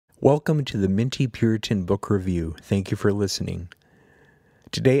Welcome to the Minty Puritan Book Review. Thank you for listening.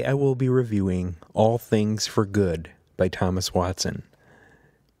 Today I will be reviewing All Things for Good by Thomas Watson,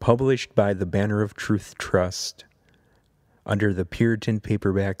 published by the Banner of Truth Trust under the Puritan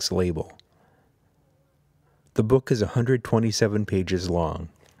Paperbacks label. The book is 127 pages long.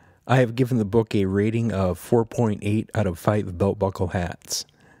 I have given the book a rating of 4.8 out of 5 belt buckle hats.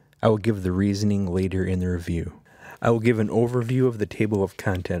 I will give the reasoning later in the review. I will give an overview of the table of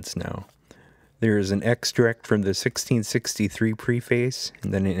contents now. There is an extract from the 1663 preface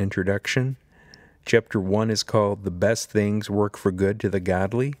and then an introduction. Chapter 1 is called The Best Things Work for Good to the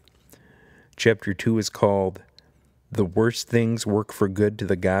Godly. Chapter 2 is called The Worst Things Work for Good to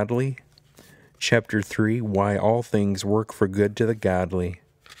the Godly. Chapter 3, Why All Things Work for Good to the Godly.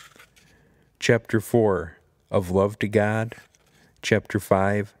 Chapter 4, Of Love to God. Chapter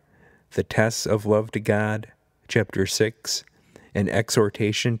 5, The Tests of Love to God. Chapter 6, An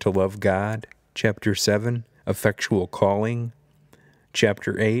Exhortation to Love God. Chapter 7, Effectual Calling.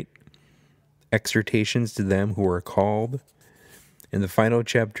 Chapter 8, Exhortations to Them Who Are Called. And the final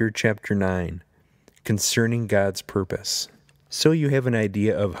chapter, Chapter 9, Concerning God's Purpose. So you have an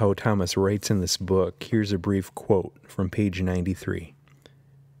idea of how Thomas writes in this book. Here's a brief quote from page 93.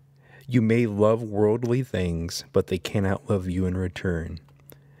 You may love worldly things, but they cannot love you in return.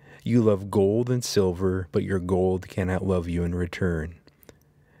 You love gold and silver, but your gold cannot love you in return.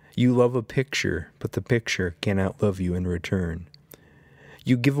 You love a picture, but the picture cannot love you in return.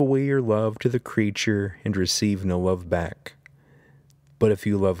 You give away your love to the creature and receive no love back. But if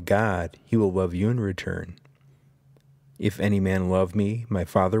you love God, he will love you in return. If any man love me, my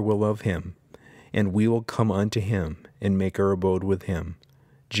Father will love him, and we will come unto him and make our abode with him.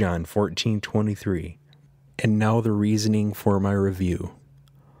 John 14:23. And now the reasoning for my review.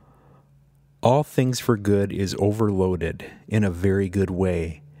 All Things for Good is overloaded in a very good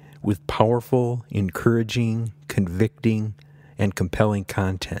way with powerful, encouraging, convicting, and compelling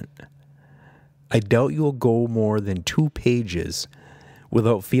content. I doubt you'll go more than 2 pages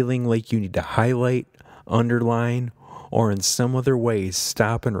without feeling like you need to highlight, underline, or in some other way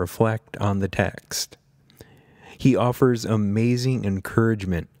stop and reflect on the text. He offers amazing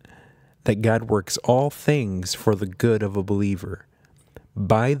encouragement that God works all things for the good of a believer.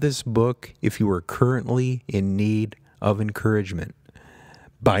 Buy this book if you are currently in need of encouragement.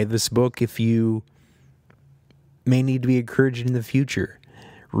 Buy this book if you may need to be encouraged in the future.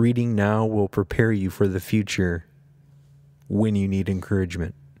 Reading now will prepare you for the future when you need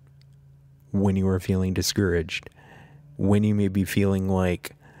encouragement, when you are feeling discouraged, when you may be feeling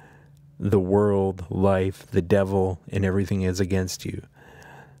like the world, life, the devil, and everything is against you.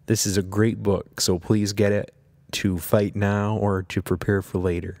 This is a great book, so please get it to fight now or to prepare for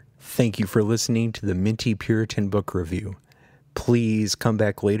later. Thank you for listening to the Minty Puritan Book Review. Please come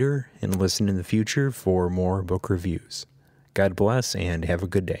back later and listen in the future for more book reviews. God bless and have a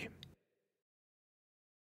good day.